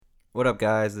What up,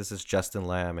 guys? This is Justin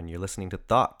Lam, and you're listening to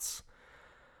Thoughts.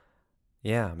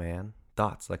 Yeah, man.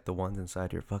 Thoughts like the ones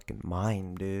inside your fucking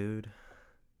mind, dude.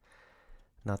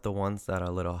 Not the ones that are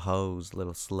little hoes,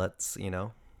 little sluts.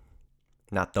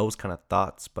 Not those kind of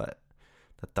thoughts, but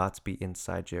the thoughts be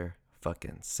inside your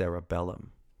fucking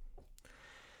cerebellum.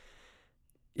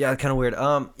 Yeah, kind of weird.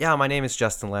 Yeah, my name is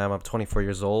Justin Lam. I'm 24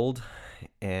 years old,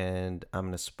 and I'm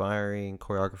an aspiring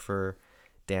choreographer,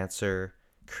 dancer,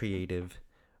 creative,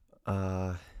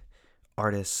 uh,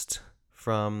 artist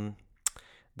from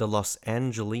the Los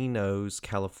Angelinos,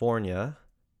 California.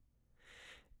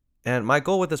 And my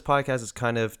goal with this podcast is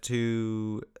kind of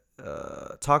to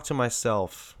talk to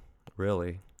myself,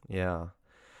 really. Yeah.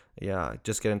 Yeah.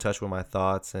 Just get in touch with my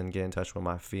thoughts and get in touch with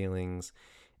my feelings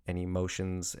and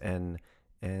emotions and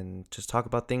just talk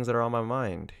about things that are on my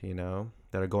mind,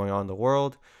 that are going on in the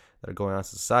world, that are going on in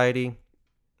society,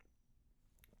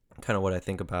 kind of what I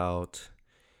think about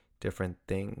different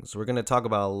things. We're going to talk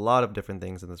about a lot of different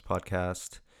things in this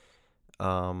podcast.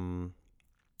 Um,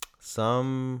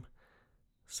 some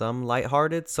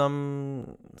lighthearted,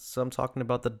 some talking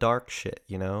about the dark shit.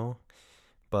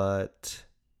 But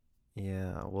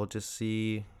yeah, we'll just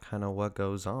see kind of what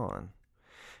goes on.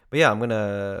 But yeah, I'm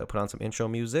gonna put on some intro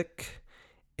music,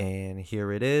 and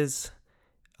here it is.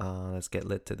 Let's get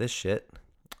lit to this shit.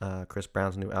 Chris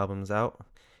Brown's new album's out,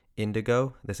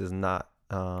 Indigo. This is not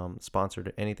sponsored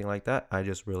or anything like that. I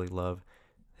just really love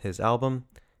his album.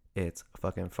 It's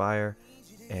fucking fire.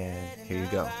 And here you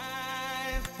go.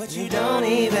 But you don't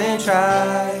even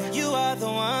try. You are the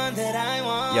one that I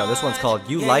want. Yo, this one's called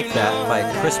You Like That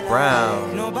by Chris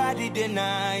Brown. Nobody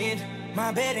denied.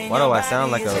 Why do I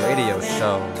sound like a radio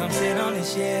show? Come sit on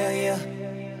this chair, yeah.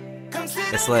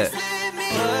 It's lit.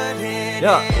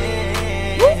 Yeah.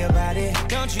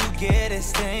 Don't you get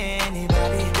it,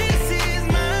 anybody? This is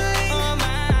mine. Oh,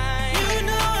 mine. You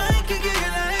know I can get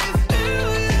your life.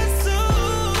 Ooh, it's so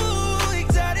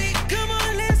exotic. Come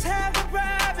on, let's have a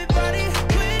private party.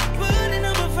 Quit putting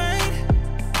up a fight.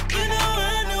 You know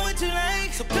I know what you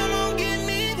like. So come on, give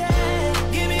me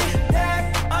that. Give me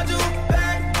that. I'll do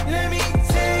back. Let me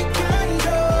take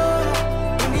control.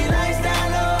 When the lights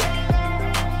down low.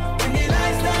 When the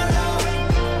lights down low.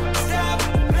 Stop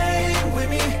playing with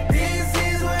me. This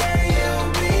is where you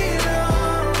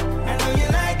belong. I know you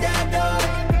like that though.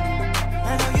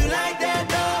 I know you like that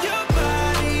though. Your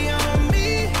body on me.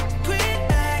 Quit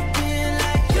acting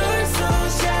like you're so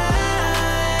shy.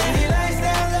 When the lights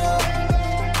down low.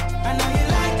 I know you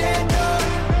like that though.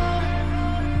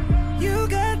 You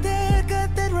got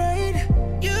that right.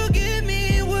 You give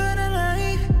me what I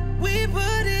like. We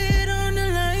put it on the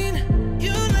line.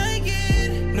 You like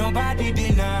it. Nobody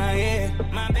deny it.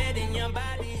 My bed in your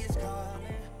body is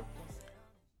calling.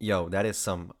 Yo, that is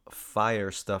some fire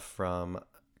stuff from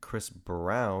Chris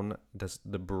Brown,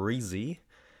 the Breezy.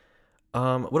 What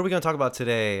are we going to talk about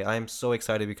today? I'm so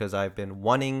excited because I've been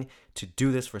wanting to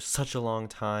do this for such a long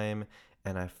time,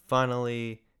 and I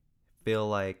finally feel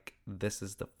like this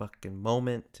is the fucking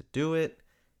moment to do it.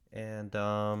 And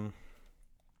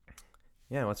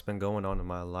yeah, what's been going on in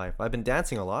my life? I've been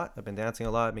dancing a lot. I've been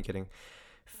getting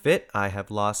fit. I have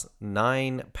lost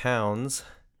 9 pounds.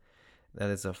 That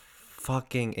is a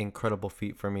fucking incredible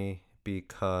feat for me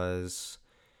because,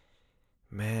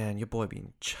 man, your boy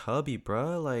being chubby,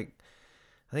 bruh. Like,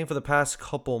 I think for the past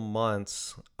couple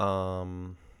months,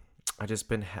 I just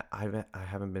been I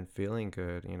haven't been feeling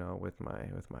good, with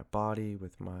my body,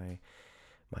 with my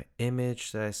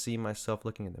image that I see myself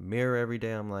looking in the mirror every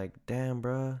day. I'm like, damn,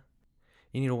 bruh,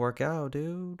 you need to work out,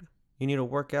 dude. You need to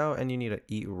work out and you need to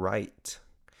eat right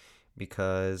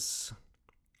because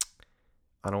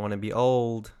I don't want to be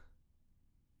old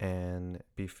and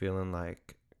be feeling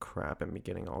like crap and be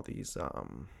getting all these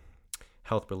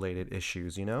health related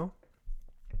issues.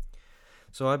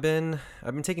 So I've been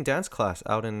taking dance class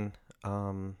out in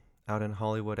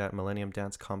Hollywood at Millennium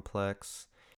Dance Complex,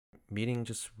 meeting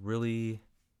just really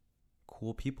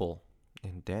cool people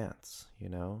in dance.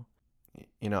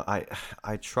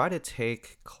 I try to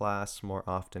take class more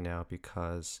often now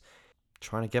because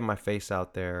trying to get my face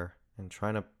out there and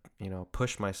trying to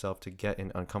push myself to get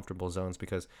in uncomfortable zones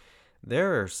because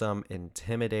there are some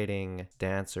intimidating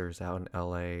dancers out in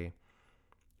LA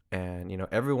and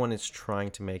everyone is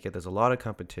trying to make it. There's a lot of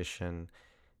competition,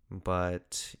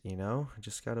 but I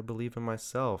just got to believe in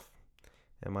myself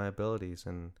and my abilities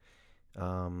and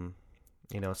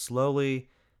slowly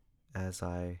as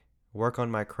I work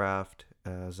on my craft,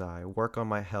 as I work on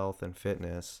my health and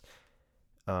fitness,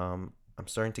 I'm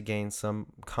starting to gain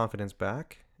some confidence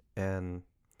back, and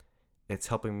it's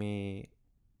helping me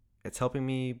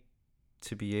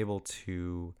to be able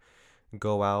to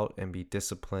go out and be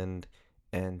disciplined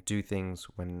and do things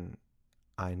when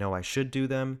I know I should do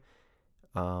them,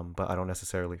 but I don't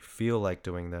necessarily feel like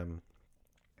doing them.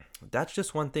 That's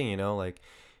just one thing, like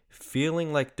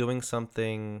feeling like doing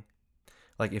something,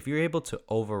 like if you're able to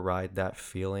override that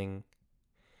feeling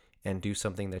and do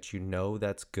something that you know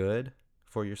that's good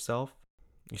for yourself,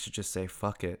 you should just say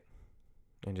fuck it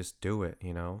and just do it.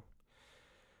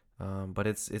 But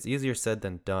it's easier said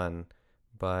than done.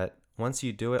 But once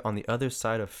you do it, on the other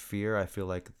side of fear, I feel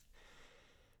like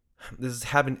this has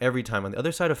happened every time. On the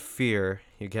other side of fear,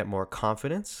 you get more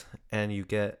confidence and you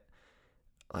get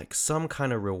like some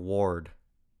kind of reward.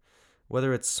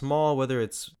 Whether it's small, whether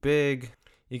it's big,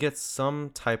 you get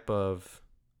some type of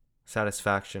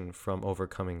satisfaction from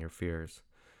overcoming your fears,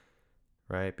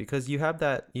 right? Because you have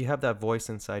that voice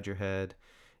inside your head.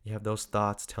 You have those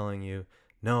thoughts telling you,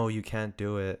 "No, you can't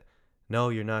do it. No,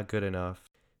 you're not good enough."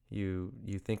 You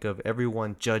think of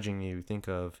everyone judging you. You think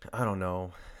of, I don't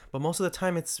know. But most of the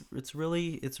time it's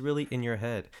really in your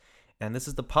head. And this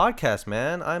is the podcast,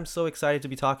 man. I'm so excited to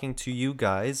be talking to you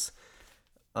guys.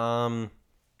 Um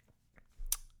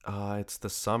it's the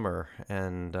summer,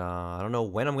 and I don't know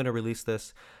when I'm going to release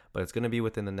this, but it's going to be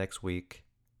within the next week.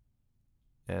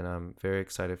 And I'm very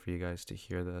excited for you guys to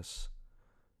hear this.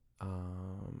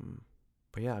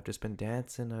 But yeah, I've just been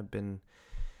dancing. I've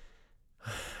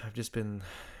just been,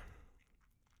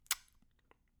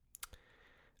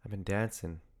 I've been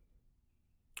dancing.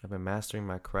 I've been mastering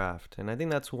my craft. And I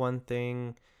think that's one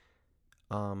thing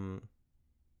um,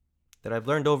 that I've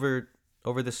learned over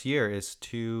this year is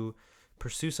to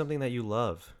pursue something that you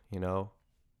love.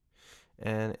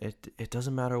 And it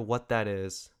doesn't matter what that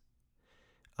is.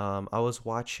 I was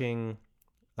watching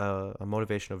a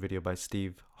motivational video by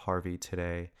Steve Harvey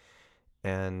today,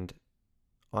 and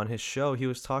on his show, he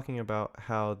was talking about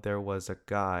how there was a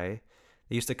guy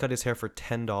that used to cut his hair for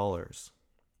 $10.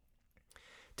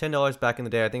 $10 back in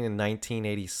the day, I think in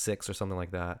 1986 or something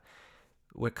like that.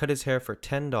 Would cut his hair for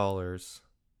 $10,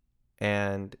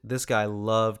 and this guy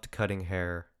loved cutting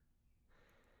hair.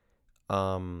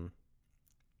 Um,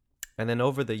 and then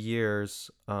over the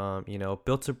years,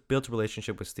 built a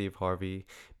relationship with Steve Harvey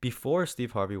before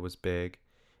Steve Harvey was big,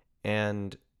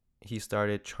 and he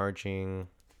started charging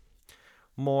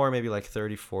more, maybe like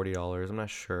 $30-$40. I'm not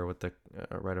sure what the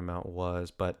right amount was,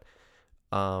 but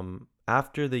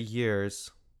after the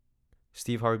years,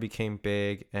 Steve Harvey became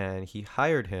big, and he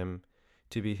hired him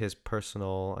to be his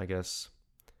personal, I guess,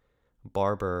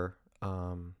 barber,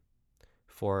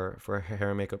 for hair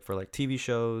and makeup for like TV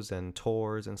shows and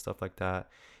tours and stuff like that.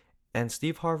 And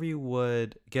Steve Harvey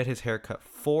would get his hair cut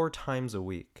 4 times a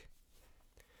week.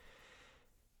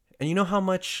 And you know how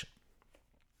much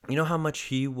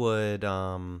he would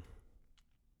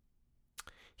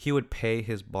pay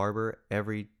his barber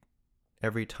every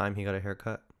time he got a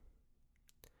haircut?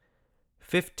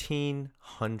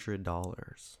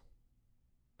 $1,500.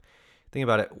 Think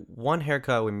about it. One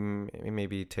haircut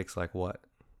maybe takes like what,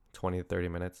 20 to 30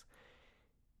 minutes.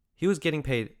 He was getting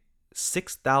paid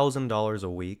 $6,000 a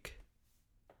week,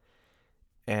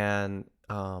 and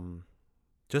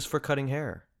just for cutting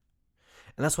hair.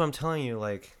 And that's what I'm telling you.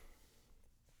 Like,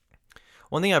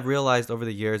 one thing I've realized over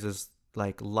the years is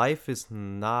like life is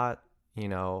not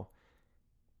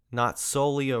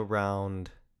solely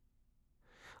around,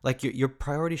 like, your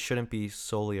priority shouldn't be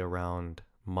solely around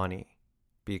money,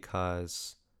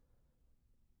 because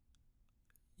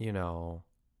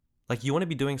like, you want to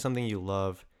be doing something you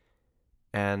love.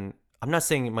 And I'm not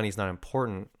saying money's not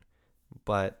important,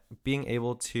 but being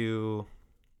able to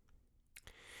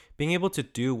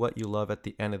do what you love at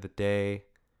the end of the day,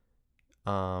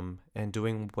 and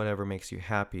doing whatever makes you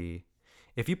happy.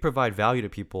 If you provide value to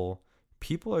people,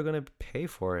 people are going to pay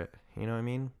for it. You know what I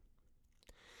mean?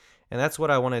 And that's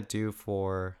what I want to do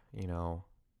for,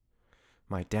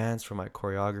 my dance, for my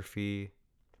choreography.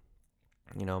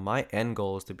 My end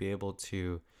goal is to be able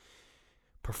to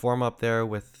perform up there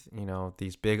with,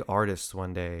 these big artists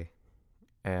one day.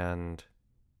 And,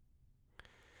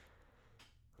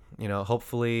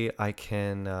 hopefully I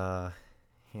can,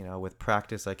 with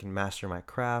practice, I can master my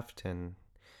craft and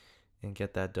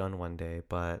get that done one day.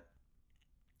 But,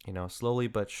 slowly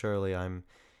but surely, I'm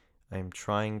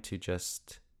trying to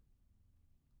just,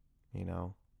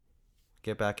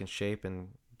 get back in shape and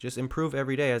just improve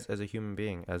every day as a human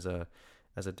being, as a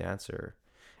dancer,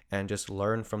 and just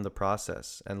learn from the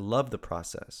process and love the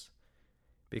process.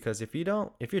 Because if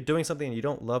you're doing something and you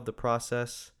don't love the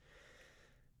process,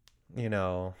 I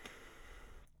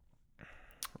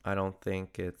don't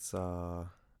think it's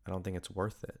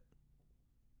worth it.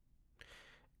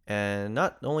 And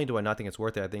not only do I not think it's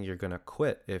worth it, I think you're gonna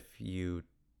quit if you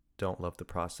don't love the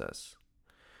process.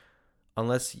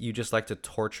 unless you just like to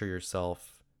torture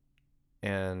yourself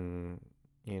and,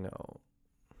 you know,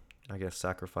 I guess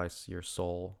sacrifice your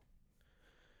soul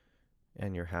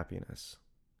and your happiness.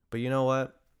 But you know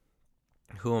what?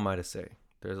 Who am I to say?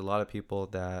 There's a lot of people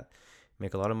that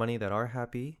make a lot of money that are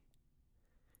happy,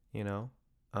 you know.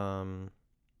 Um,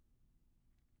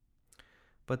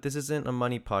 but this isn't a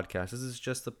money podcast. This is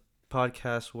just a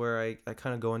podcast where I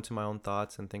kind of go into my own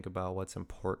thoughts and think about what's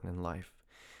important in life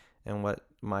and what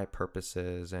my purpose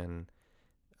is. And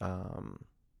um,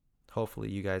 hopefully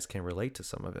you guys can relate to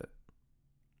some of it.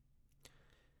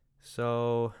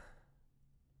 So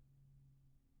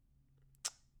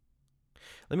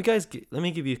let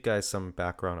me give you guys some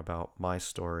background about my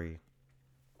story.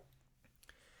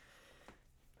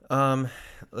 Um,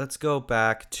 let's go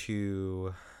back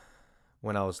to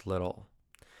when I was little.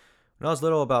 When I was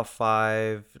little, about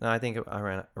 5, no, I think I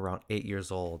ran around 8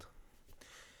 years old.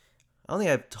 I don't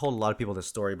think I've told a lot of people this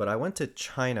story, but I went to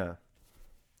China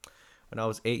when I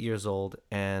was 8 years old,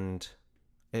 and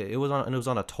it was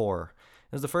on a tour.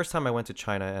 It was the first time I went to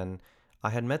China, and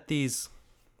I had met this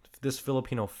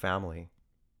Filipino family,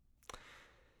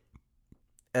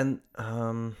 and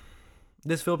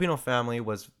this Filipino family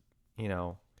was, you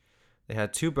know, they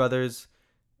had two brothers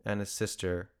and a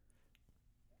sister.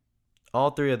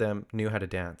 All three of them knew how to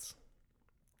dance.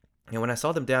 And when I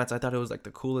saw them dance, I thought it was like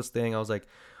the coolest thing. I was like,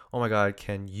 "Oh my god,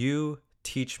 can you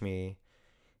teach me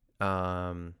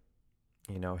um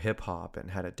hip hop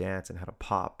and how to dance and how to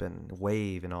pop and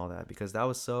wave and all that?" Because that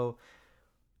was so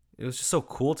it was just so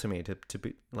cool to me to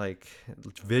be like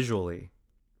visually.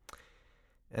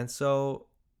 And so,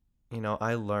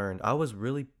 I learned. I was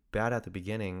really bad at the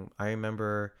beginning. I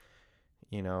remember,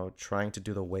 trying to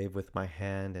do the wave with my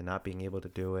hand and not being able to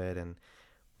do it. And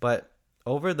but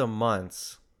over the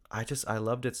months, I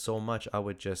loved it so much. I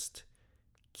would just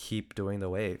keep doing the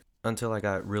wave until I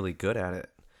got really good at it.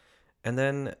 And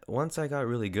then once I got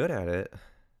really good at it,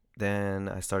 then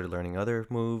I started learning other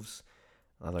moves.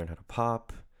 I learned how to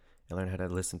pop. I learned how to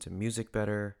listen to music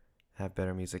better, have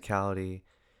better musicality.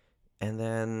 And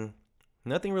then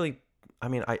nothing really,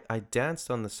 I danced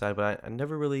on the side, but I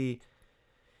never really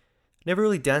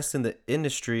danced in the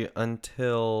industry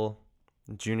until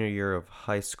junior year of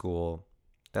high school.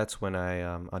 That's when I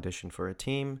auditioned for a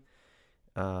team,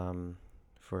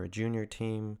 for a junior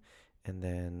team. And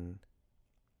then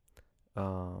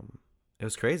it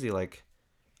was crazy. Like,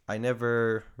 I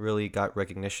never really got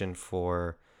recognition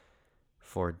for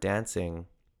dancing,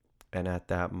 and at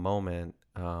that moment,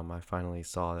 I finally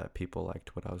saw that people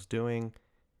liked what I was doing,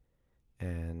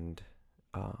 and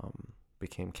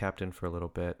became captain for a little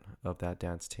bit of that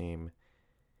dance team,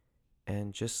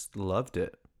 and just loved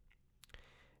it.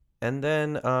 And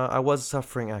then I was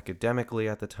suffering academically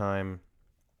at the time,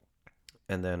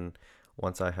 and then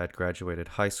once I had graduated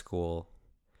high school,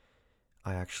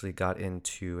 I actually got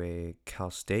into a Cal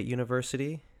State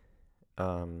University.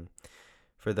 Um,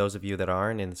 for those of you that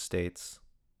aren't in the States,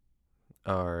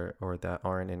 or that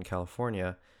aren't in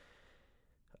California,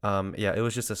 yeah, it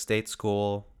was just a state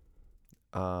school.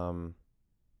 Um,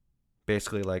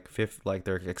 Basically, like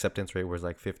their acceptance rate was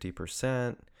like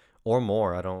 50% or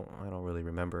more. I don't really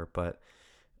remember, but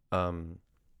um,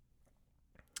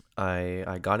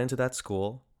 I got into that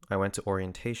school. I went to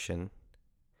orientation,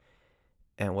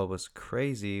 and what was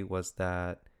crazy was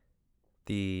that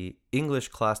the English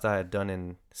class that I had done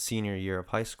in senior year of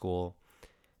high school,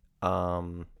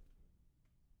 um,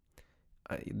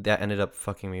 that ended up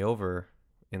fucking me over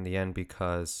in the end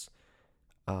because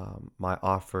my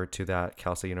offer to that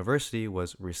Cal State University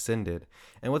was rescinded.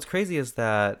 And what's crazy is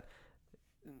that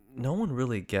no one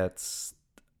really gets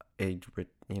a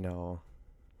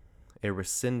a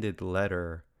rescinded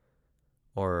letter,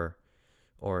 or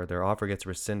their offer gets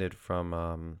rescinded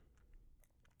from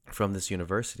this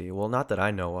university. Well, not that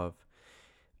I know of.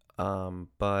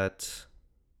 But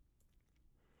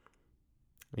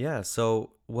yeah,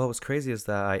 so what was crazy is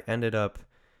that I ended up,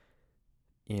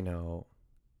 you know,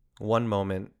 one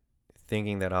moment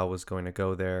thinking that I was going to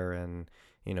go there and,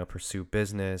 pursue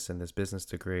business and this business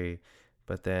degree,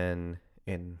 but then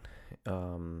in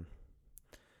um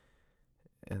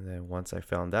and then once I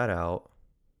found that out,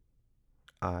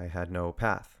 I had no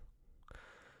path.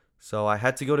 So I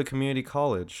had to go to community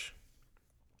college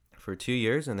for 2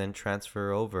 years and then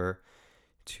transfer over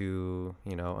to,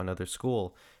 another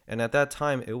school. And at that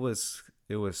time it was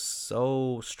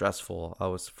so stressful. I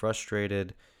was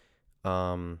frustrated.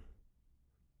 Um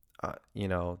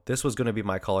this was going to be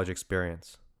my college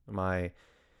experience. My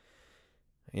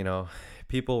you know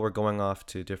People were going off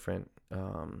to different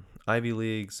Ivy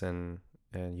Leagues and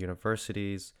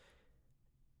universities,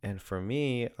 and for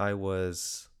me,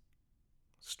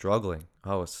 struggling.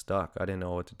 I was stuck. I didn't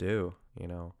know what to do, you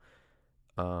know.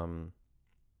 Um,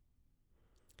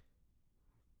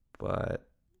 but,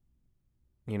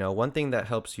 one thing that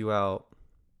helps you out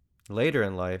later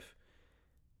in life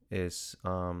is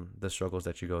the struggles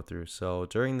that you go through. So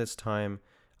during this time,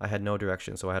 I had no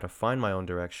direction. So I had to find my own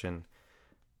direction.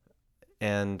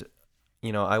 And,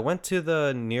 I went to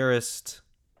the nearest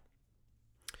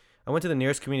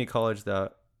community college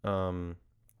um,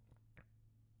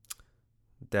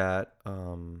 that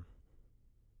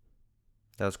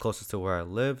that was closest to where I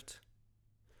lived.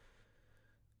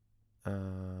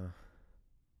 Uh,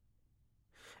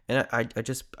 and I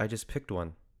just picked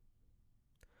one.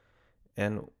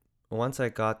 And once I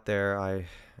got there, I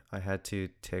had to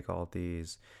take all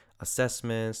these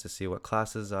assessments to see what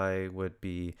classes I would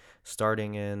be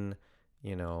starting in.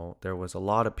 There was a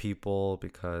lot of people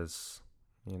because,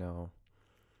 you know,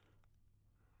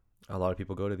 a lot of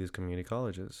people go to these community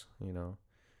colleges.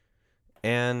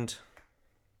 And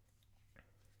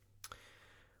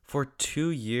for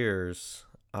 2 years,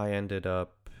 I ended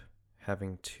up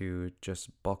having to just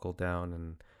buckle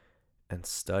down and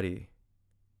study.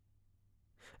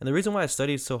 And the reason why I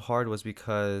studied so hard was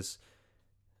because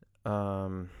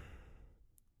um,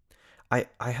 I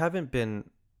haven't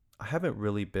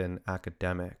really been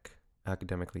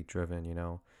academically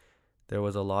driven. There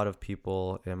was a lot of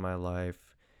people in my life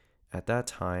at that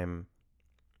time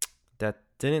that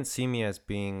didn't see me as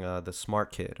being the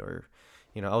smart kid, or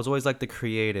I was always like the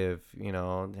creative,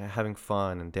 having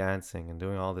fun and dancing and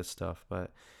doing all this stuff.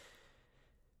 But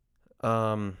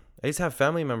I used to have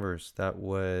family members that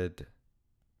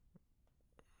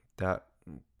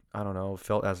I don't know,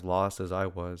 felt as lost as I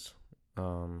was,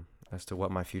 as to what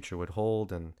my future would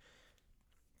hold. And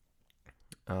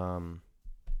um,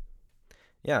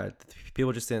 yeah,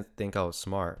 people just didn't think I was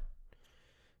smart.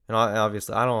 And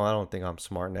obviously, I don't think I'm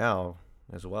smart now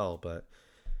as well. But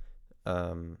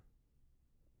um,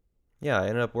 yeah, I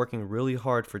ended up working really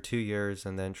hard for 2 years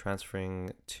and then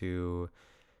transferring to,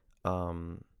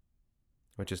 um,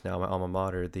 which is now my alma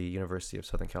mater, the University of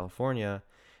Southern California.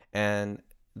 And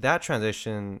that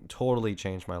transition totally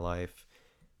changed my life.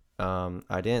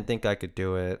 I didn't think I could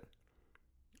do it,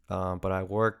 but I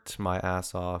worked my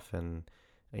ass off, and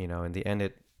in the end,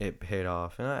 it paid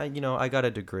off. And I got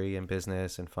a degree in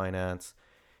business and finance,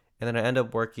 and then I ended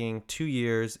up working 2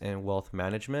 years in wealth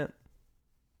management,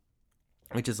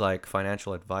 which is like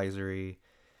financial advisory.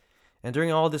 And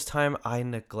during all this time, I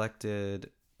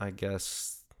neglected, I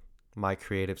guess, my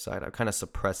creative side. I kind of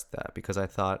suppressed that because I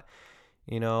thought,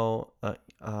 you know, uh,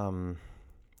 um,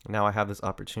 now I have this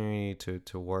opportunity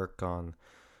to work on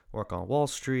Wall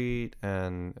Street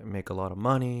and make a lot of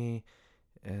money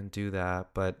and do that.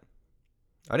 But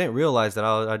I didn't realize that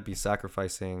I'd be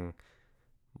sacrificing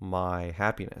my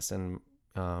happiness, and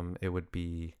it would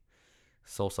be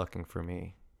soul sucking for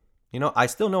me. I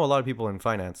still know a lot of people in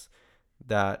finance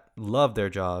that love their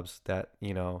jobs, that,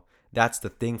 that's the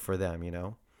thing for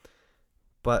them.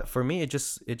 But for me, it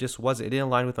just wasn't. It didn't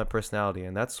align with my personality,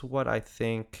 and that's what I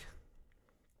think.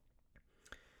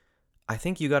 I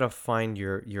think you gotta find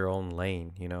your own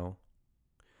lane,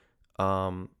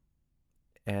 um,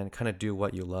 and kind of do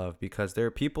what you love, because there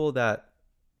are people that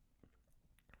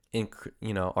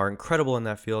are incredible in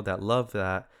that field, that love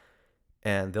that,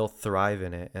 and they'll thrive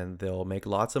in it, and they'll make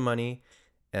lots of money,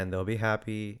 and they'll be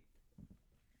happy,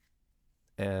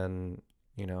 and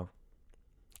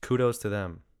kudos to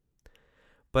them.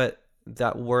 But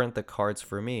that weren't the cards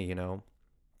for me.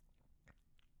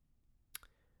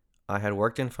 I had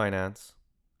worked in finance,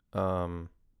 um,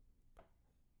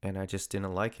 and I just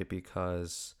didn't like it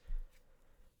because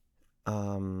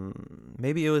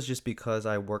maybe it was just because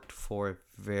uh, I worked for a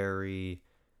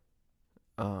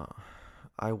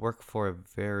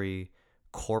very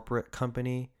corporate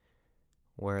company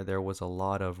where there was a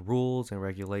lot of rules and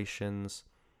regulations.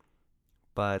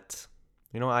 But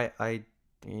I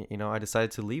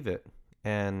decided to leave it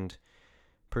and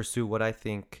pursue what I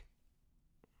think,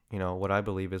 what I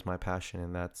believe is my passion,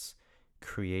 and that's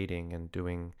creating and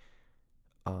doing,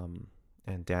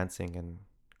 and dancing and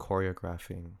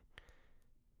choreographing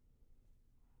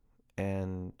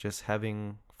and just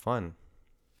having fun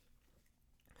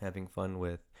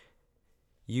with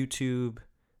YouTube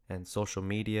and social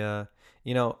media.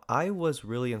 I was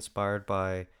really inspired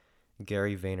by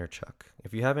Gary Vaynerchuk.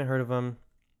 If you haven't heard of him,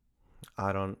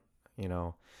 I don't, you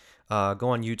know, go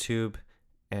on YouTube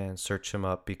and search him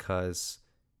up, because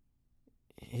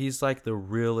he's like the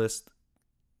realest.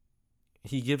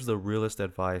 He gives the realest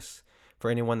advice for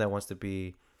anyone that wants to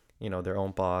be, their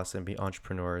own boss and be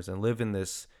entrepreneurs and live in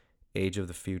this age of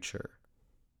the future.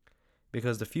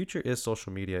 Because the future is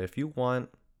social media. If you want,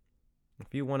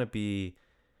 If you want to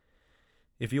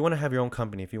have your own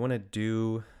company, if you want to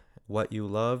do what you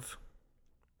love,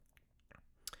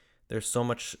 there's so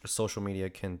much social media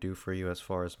can do for you as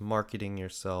far as marketing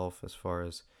yourself, as far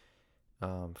as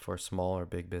for small or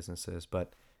big businesses.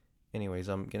 But anyways,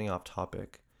 I'm getting off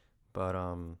topic. But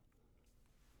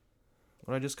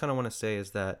what I just kind of want to say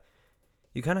is that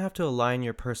you kind of have to align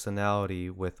your personality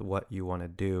with what you want to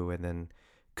do, and then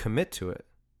commit to it.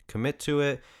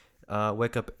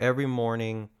 Wake up every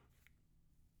morning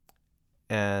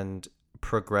and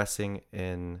progressing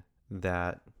in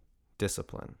that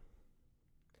discipline.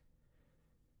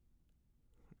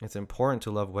 It's important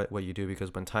to love what you do,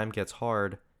 because when time gets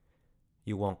hard,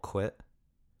 you won't quit.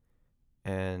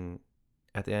 And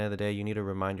at the end of the day, you need to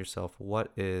remind yourself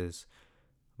what is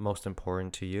most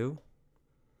important to you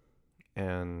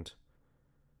and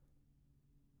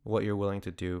what you're willing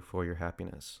to do for your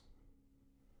happiness.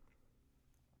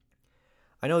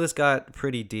 I know this got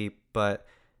pretty deep, but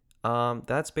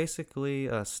that's basically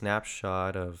a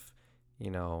snapshot of,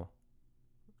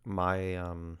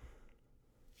 my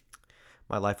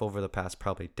my life over the past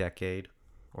probably decade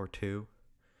or two,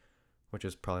 which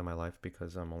is probably my life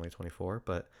because I'm only 24.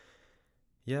 But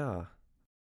yeah,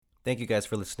 thank you guys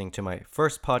for listening to my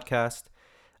first podcast.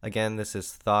 Again, this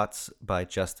is Thoughts by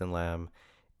Justin Lam,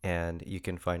 and you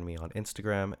can find me on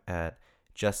Instagram at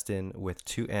Justin with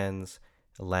 2 N's,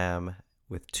 Lam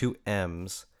with 2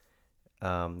 M's.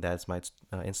 That's my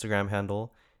Instagram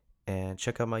handle. And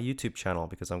check out my YouTube channel,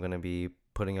 because I'm going to be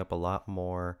putting up a lot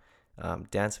more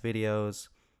dance videos.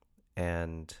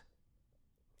 And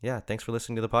yeah, thanks for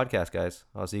listening to the podcast, guys.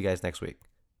 I'll see you guys next week.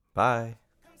 Bye.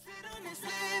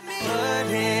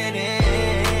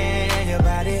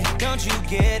 Don't you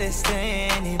get it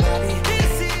standing